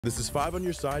This is 5 on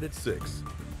your side at 6.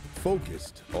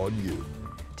 Focused on you.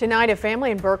 Tonight, a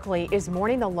family in Berkeley is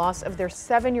mourning the loss of their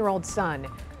 7-year-old son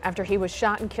after he was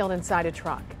shot and killed inside a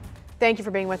truck. Thank you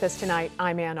for being with us tonight.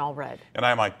 I'm Ann Allred. And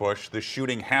I'm Mike Bush. The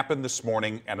shooting happened this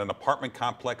morning at an apartment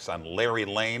complex on Larry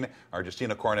Lane. Our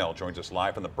Justina Cornell joins us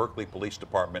live from the Berkeley Police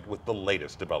Department with the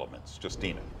latest developments.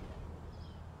 Justina.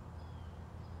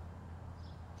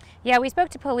 Yeah, we spoke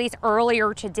to police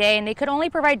earlier today and they could only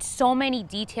provide so many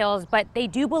details, but they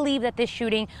do believe that this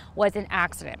shooting was an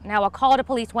accident. Now, a call to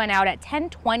police went out at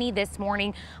 10:20 this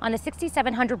morning on the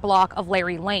 6700 block of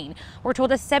Larry Lane. We're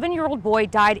told a 7-year-old boy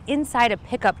died inside a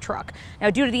pickup truck.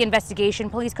 Now, due to the investigation,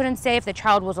 police couldn't say if the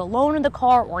child was alone in the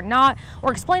car or not,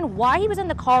 or explain why he was in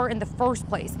the car in the first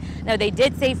place. Now, they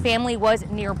did say family was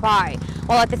nearby.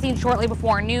 While at the scene shortly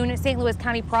before noon, St. Louis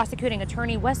County Prosecuting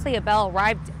Attorney Wesley Abell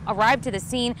arrived to the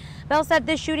scene. Bell said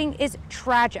this shooting is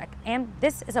tragic and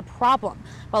this is a problem.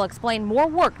 Bell explained more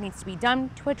work needs to be done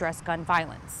to address gun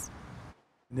violence.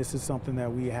 This is something that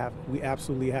we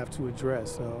absolutely have to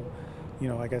address. You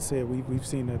know, like I said, we've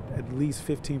seen at least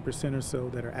 15% or so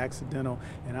that are accidental,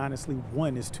 and honestly,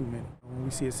 one is too many. When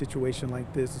we see a situation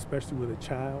like this, especially with a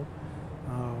child,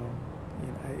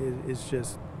 it's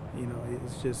just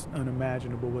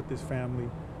unimaginable what this family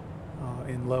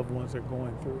and loved ones are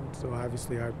going through. So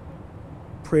obviously, our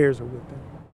prayers are with them.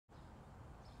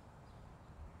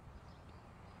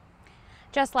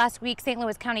 Just last week, St.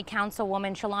 Louis County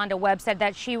Councilwoman Shalonda Webb said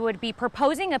that she would be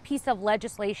proposing a piece of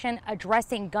legislation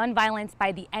addressing gun violence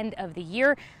by the end of the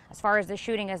year. As far as the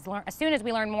shooting, as soon as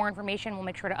we learn more information, we'll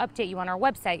make sure to update you on our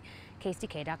website,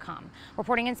 KSDK.com.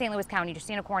 Reporting in St. Louis County,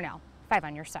 Justina Cornell, 5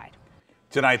 on your side.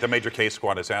 Tonight, the Major Case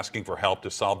Squad is asking for help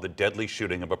to solve the deadly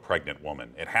shooting of a pregnant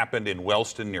woman. It happened in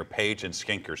Wellston near Page and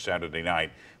Skinker Saturday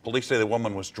night. Police say the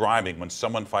woman was driving when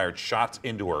someone fired shots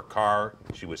into her car.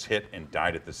 She was hit and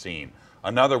died at the scene.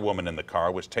 Another woman in the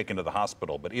car was taken to the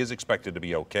hospital but is expected to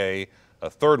be okay. A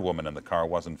third woman in the car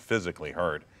wasn't physically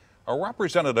hurt. A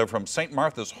representative from St.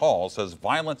 Martha's Hall says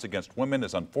violence against women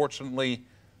is unfortunately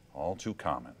all too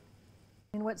common.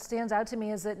 And what stands out to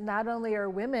me is that not only are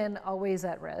women always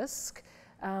at risk,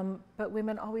 but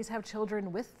women always have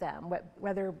children with them,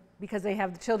 whether because they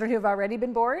have children who have already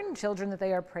been born, children that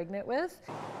they are pregnant with.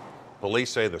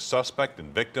 Police say the suspect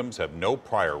and victims have no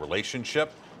prior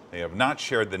relationship. They have not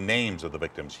shared the names of the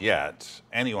victims yet.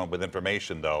 Anyone with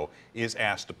information, though, is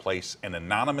asked to place an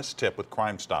anonymous tip with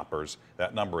Crime Stoppers.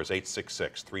 That number is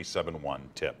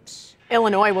 866-371-TIPS.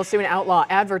 Illinois will soon outlaw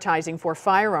advertising for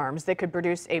firearms that could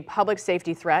produce a public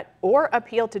safety threat or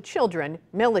appeal to children,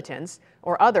 militants,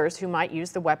 or others who might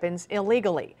use the weapons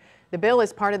illegally. The bill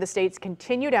is part of the state's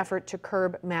continued effort to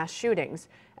curb mass shootings,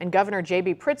 and Governor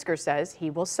J.B. Pritzker says he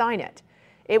will sign it.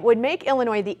 It would make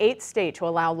Illinois the 8th state to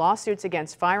allow lawsuits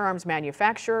against firearms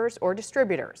manufacturers or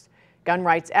distributors. Gun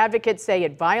rights advocates say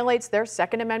it violates their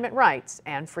Second Amendment rights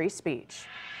and free speech.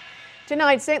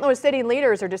 Tonight, St. Louis City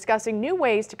leaders are discussing new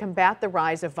ways to combat the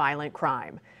rise of violent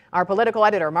crime. Our political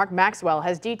editor, Mark Maxwell,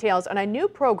 has details on a new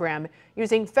program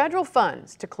using federal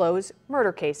funds to close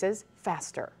murder cases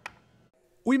faster.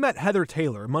 We met Heather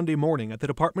Taylor Monday morning at the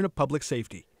Department of Public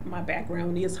Safety. My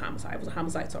background is homicide. I was a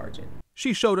homicide sergeant.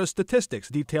 She showed us statistics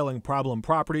detailing problem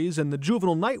properties and the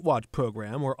Juvenile Night Watch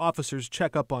program where officers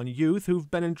check up on youth who've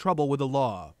been in trouble with the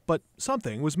law. But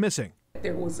something was missing.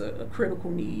 There was a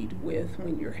critical need with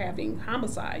when you're having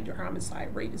homicide, your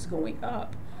homicide rate is going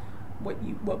up.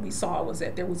 What we saw was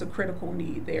that there was a critical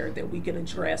need there that we could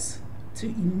address to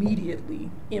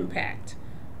immediately impact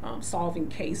solving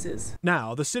cases.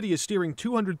 Now, the city is steering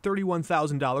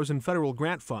 $231,000 in federal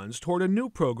grant funds toward a new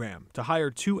program to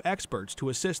hire 2 experts to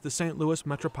assist the St. Louis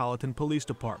Metropolitan Police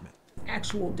Department.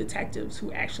 Actual detectives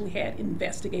who actually had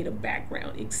investigative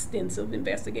background, extensive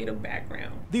investigative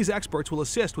background. These experts will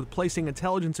assist with placing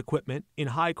intelligence equipment in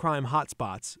high crime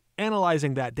hotspots,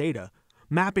 analyzing that data,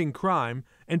 mapping crime,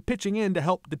 and pitching in to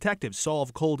help detectives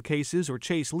solve cold cases or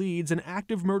chase leads in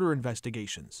active murder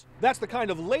investigations. That's the kind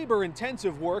of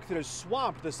labor-intensive work that has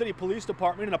swamped the city police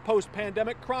department in a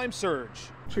post-pandemic crime surge.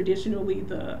 Traditionally,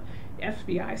 the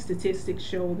FBI statistics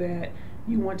show that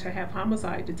you want to have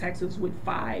homicide detectives with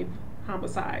 5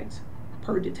 homicides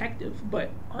per detective, but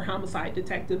our homicide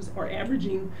detectives are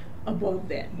averaging above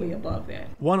that, way above that.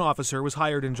 One officer was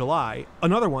hired in July,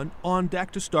 another one on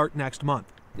deck to start next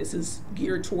month. This is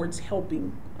geared towards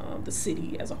helping the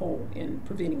city as a whole in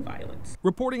preventing violence.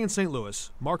 Reporting in St. Louis,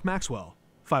 Mark Maxwell,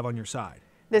 5 on your side.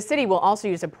 The city will also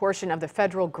use a portion of the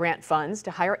federal grant funds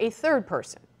to hire a third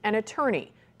person, an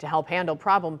attorney, to help handle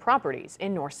problem properties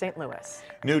in North St. Louis.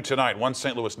 New tonight, one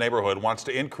St. Louis neighborhood wants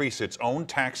to increase its own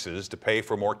taxes to pay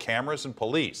for more cameras and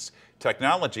police.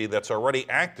 Technology that's already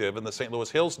active in the St. Louis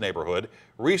Hills neighborhood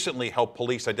recently helped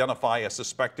police identify a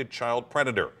suspected child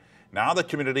predator. Now the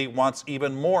community wants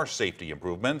even more safety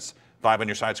improvements. 5 on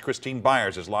your side's Christine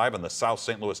Byers is live in the South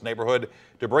St. Louis neighborhood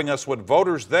to bring us what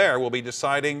voters there will be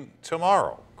deciding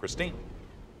tomorrow. Christine.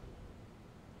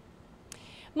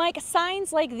 Mike,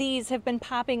 signs like these have been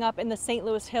popping up in the St.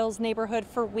 Louis Hills neighborhood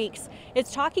for weeks.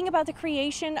 It's talking about the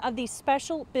creation of the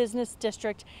special business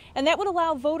district, and that would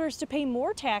allow voters to pay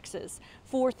more taxes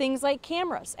for things like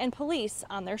cameras and police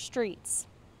on their streets.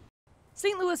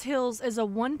 St. Louis Hills is a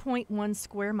 1.1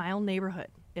 square mile neighborhood.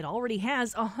 It already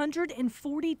has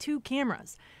 142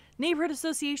 cameras. Neighborhood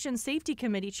Association Safety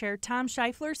Committee Chair Tom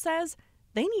Scheifler says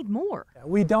they need more.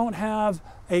 We don't have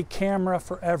a camera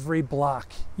for every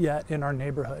block yet in our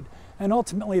neighborhood. And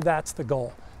ultimately that's the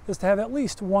goal, is to have at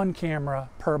least one camera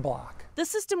per block. The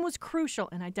system was crucial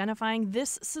in identifying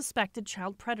this suspected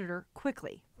child predator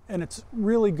quickly. And it's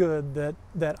really good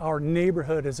that our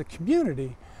neighborhood as a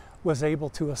community was able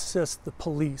to assist the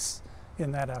police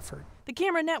in that effort. The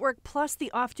camera network plus the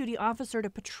off-duty officer to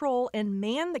patrol and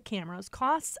man the cameras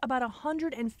costs about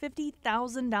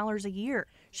 $150,000 a year.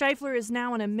 Scheifler is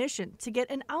now on a mission to get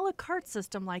an a la carte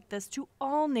system like this to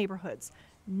all neighborhoods,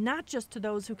 not just to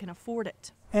those who can afford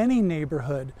it. Any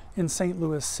neighborhood in St.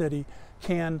 Louis City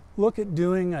can look at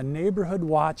doing a neighborhood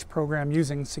watch program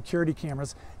using security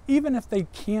cameras, even if they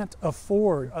can't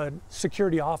afford a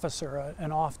security officer,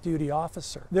 an off-duty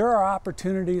officer. There are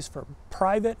opportunities for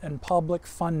private and public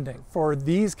funding for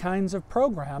these kinds of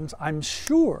programs. I'm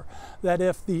sure that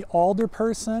if the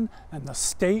alderperson and the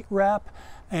state rep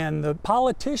and the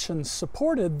politicians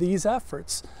supported these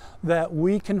efforts, that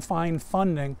we can find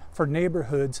funding for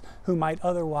neighborhoods who might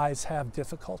otherwise have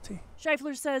difficulty.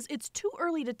 Scheifler says it's too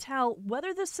early to tell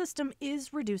whether the system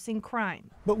is reducing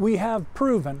crime. But we have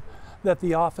proven that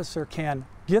the officer can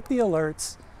get the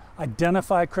alerts,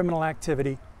 identify criminal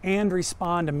activity, and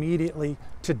respond immediately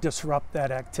to disrupt that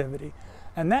activity.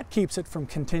 And that keeps it from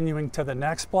continuing to the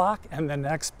next block and the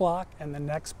next block and the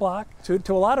next block. To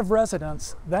a lot of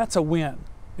residents, that's a win.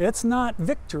 It's not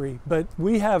victory, but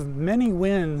we have many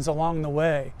wins along the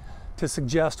way to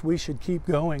suggest we should keep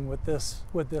going with this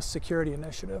security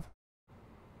initiative.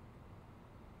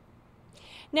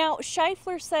 Now,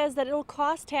 Scheifler says that it'll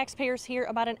cost taxpayers here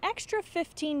about an extra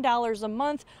 $15 a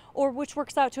month, or which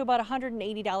works out to about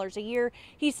 $180 a year.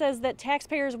 He says that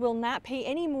taxpayers will not pay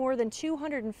any more than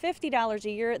 $250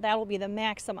 a year. That will be the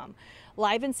maximum.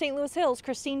 Live in St. Louis Hills,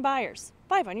 Christine Byers,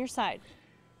 5 on your side.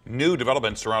 New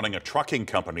developments surrounding a trucking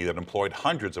company that employed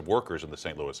hundreds of workers in the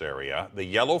St. Louis area. The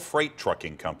Yellow Freight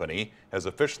Trucking Company has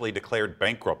officially declared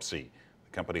bankruptcy.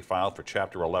 The company filed for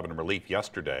Chapter 11 relief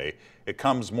yesterday. It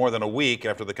comes more than a week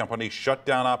after the company shut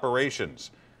down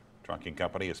operations. The trucking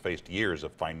company has faced years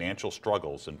of financial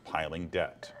struggles and piling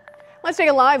debt. Let's take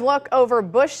a live look over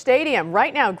Busch Stadium.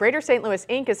 Right now, Greater St. Louis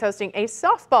Inc. is hosting a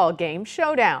softball game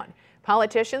showdown.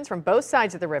 Politicians from both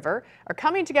sides of the river are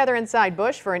coming together inside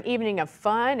Busch for an evening of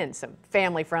fun and some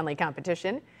family-friendly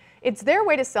competition. It's their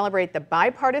way to celebrate the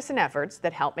bipartisan efforts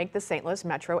that help make the St. Louis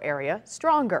metro area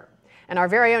stronger. And our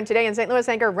very own Today in St. Louis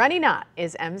anchor Rennie Knott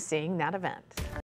is emceeing that event.